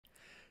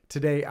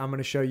Today, I'm going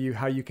to show you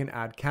how you can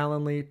add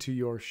Calendly to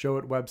your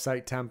Showit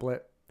website template.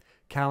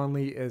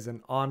 Calendly is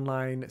an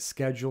online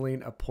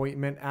scheduling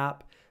appointment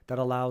app that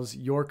allows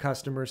your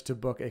customers to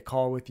book a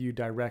call with you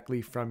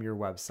directly from your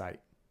website.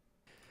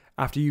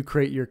 After you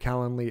create your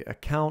Calendly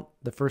account,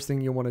 the first thing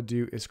you'll want to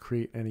do is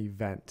create an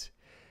event.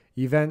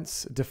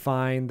 Events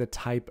define the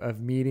type of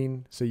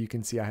meeting. So you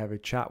can see I have a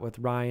chat with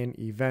Ryan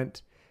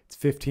event. It's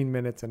 15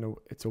 minutes and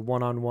it's a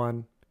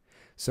one-on-one.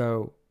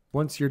 So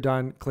once you're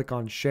done, click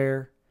on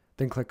share,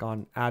 then click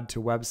on add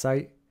to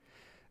website.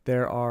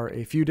 There are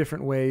a few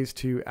different ways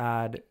to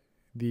add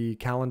the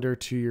calendar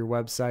to your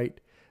website.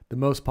 The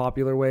most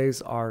popular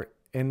ways are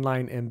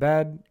inline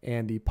embed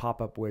and the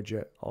pop-up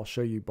widget. I'll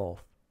show you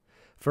both.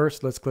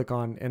 First, let's click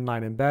on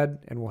inline embed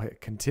and we'll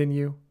hit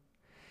continue.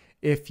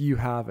 If you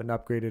have an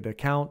upgraded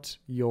account,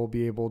 you'll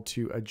be able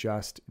to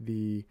adjust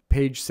the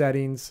page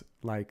settings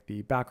like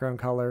the background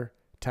color,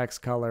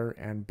 text color,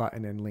 and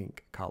button and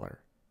link color.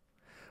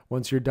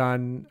 Once you're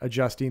done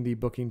adjusting the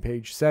booking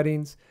page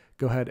settings,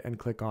 go ahead and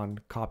click on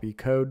copy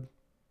code,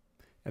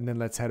 and then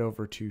let's head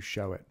over to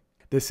Showit.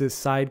 This is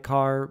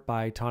Sidecar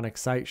by Tonic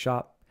Site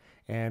Shop,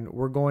 and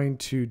we're going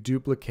to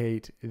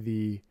duplicate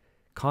the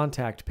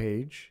contact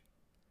page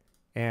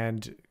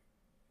and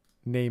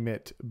name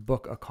it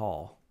Book a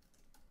Call.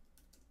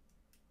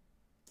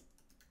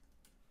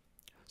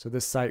 So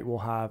this site will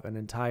have an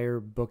entire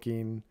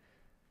booking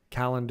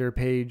calendar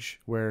page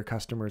where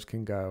customers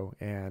can go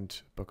and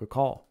book a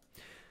call.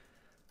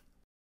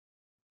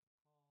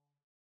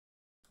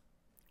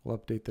 We'll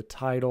update the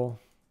title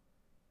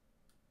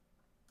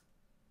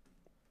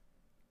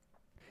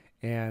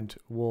and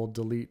we'll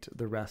delete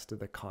the rest of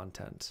the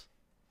content.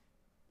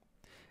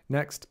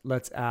 Next,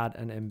 let's add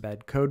an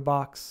embed code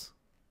box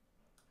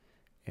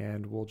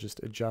and we'll just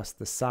adjust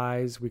the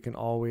size. We can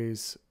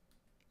always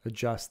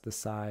adjust the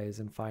size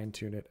and fine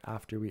tune it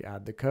after we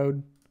add the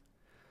code.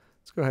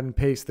 Let's go ahead and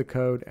paste the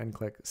code and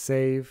click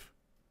save,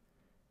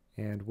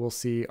 and we'll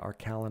see our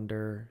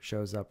calendar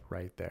shows up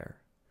right there.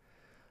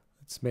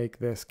 Let's make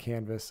this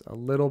canvas a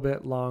little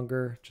bit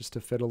longer just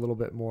to fit a little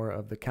bit more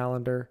of the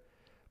calendar,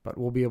 but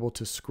we'll be able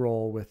to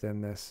scroll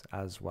within this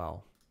as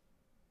well.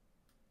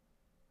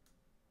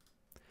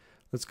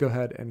 Let's go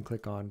ahead and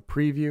click on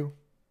preview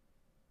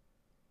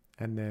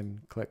and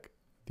then click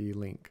the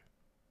link.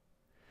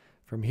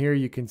 From here,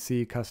 you can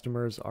see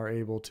customers are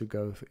able to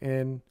go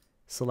in,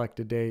 select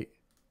a date,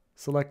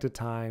 select a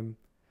time,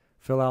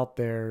 fill out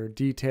their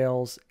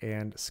details,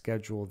 and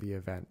schedule the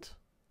event.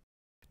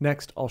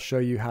 Next, I'll show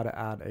you how to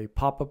add a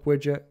pop-up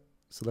widget.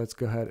 So let's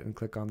go ahead and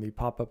click on the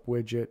pop-up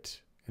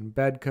widget,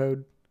 embed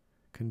code,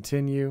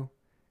 continue,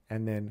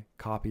 and then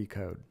copy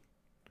code.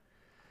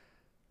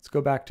 Let's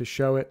go back to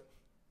Showit.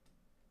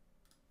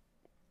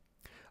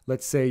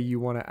 Let's say you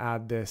want to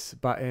add this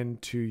button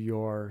to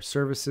your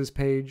services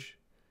page.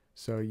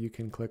 So you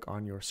can click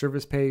on your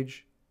service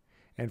page,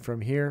 and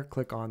from here,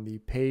 click on the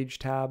page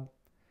tab,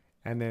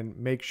 and then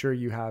make sure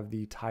you have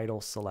the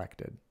title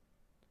selected.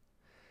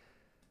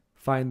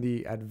 Find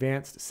the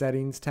Advanced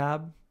Settings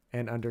tab,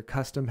 and under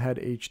Custom Head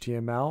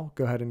HTML,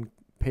 go ahead and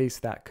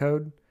paste that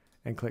code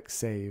and click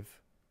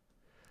Save.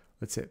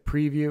 Let's hit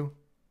Preview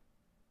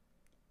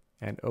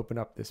and open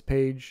up this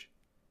page,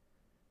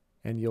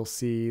 and you'll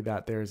see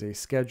that there's a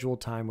Schedule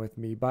Time with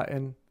Me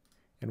button,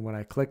 and when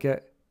I click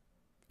it,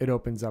 it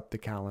opens up the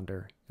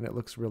calendar, and it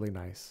looks really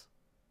nice.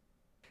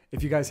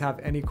 If you guys have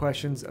any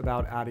questions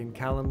about adding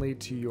Calendly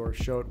to your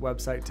Showit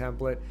website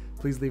template,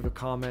 please leave a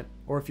comment,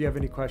 or if you have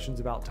any questions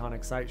about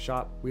Tonic Site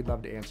Shop, we'd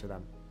love to answer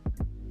them.